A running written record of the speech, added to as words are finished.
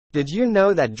Did you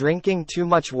know that drinking too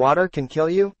much water can kill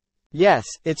you? Yes,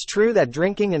 it's true that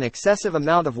drinking an excessive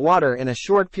amount of water in a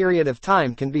short period of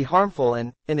time can be harmful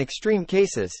and, in extreme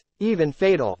cases, even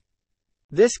fatal.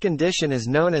 This condition is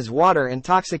known as water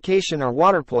intoxication or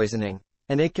water poisoning,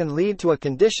 and it can lead to a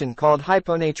condition called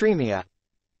hyponatremia.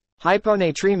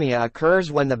 Hyponatremia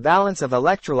occurs when the balance of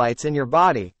electrolytes in your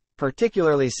body,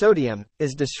 particularly sodium,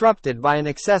 is disrupted by an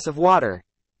excess of water.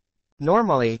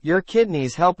 Normally, your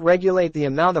kidneys help regulate the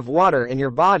amount of water in your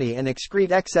body and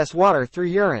excrete excess water through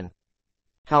urine.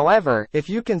 However, if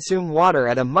you consume water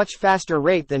at a much faster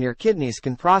rate than your kidneys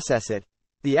can process it,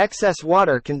 the excess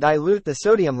water can dilute the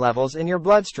sodium levels in your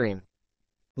bloodstream.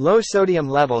 Low sodium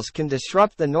levels can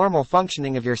disrupt the normal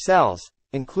functioning of your cells,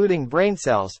 including brain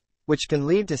cells, which can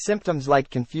lead to symptoms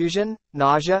like confusion,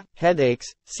 nausea,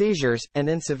 headaches, seizures, and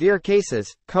in severe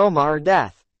cases, coma or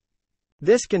death.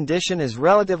 This condition is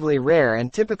relatively rare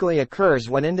and typically occurs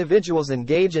when individuals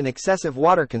engage in excessive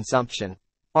water consumption,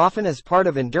 often as part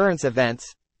of endurance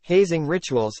events, hazing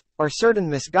rituals, or certain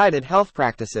misguided health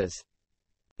practices.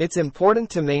 It's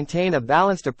important to maintain a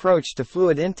balanced approach to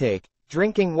fluid intake,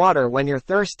 drinking water when you're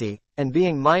thirsty, and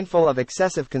being mindful of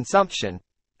excessive consumption,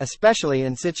 especially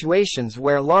in situations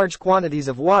where large quantities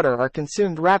of water are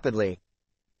consumed rapidly.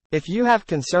 If you have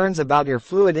concerns about your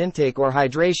fluid intake or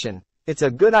hydration, it's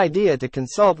a good idea to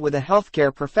consult with a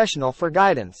healthcare professional for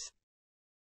guidance.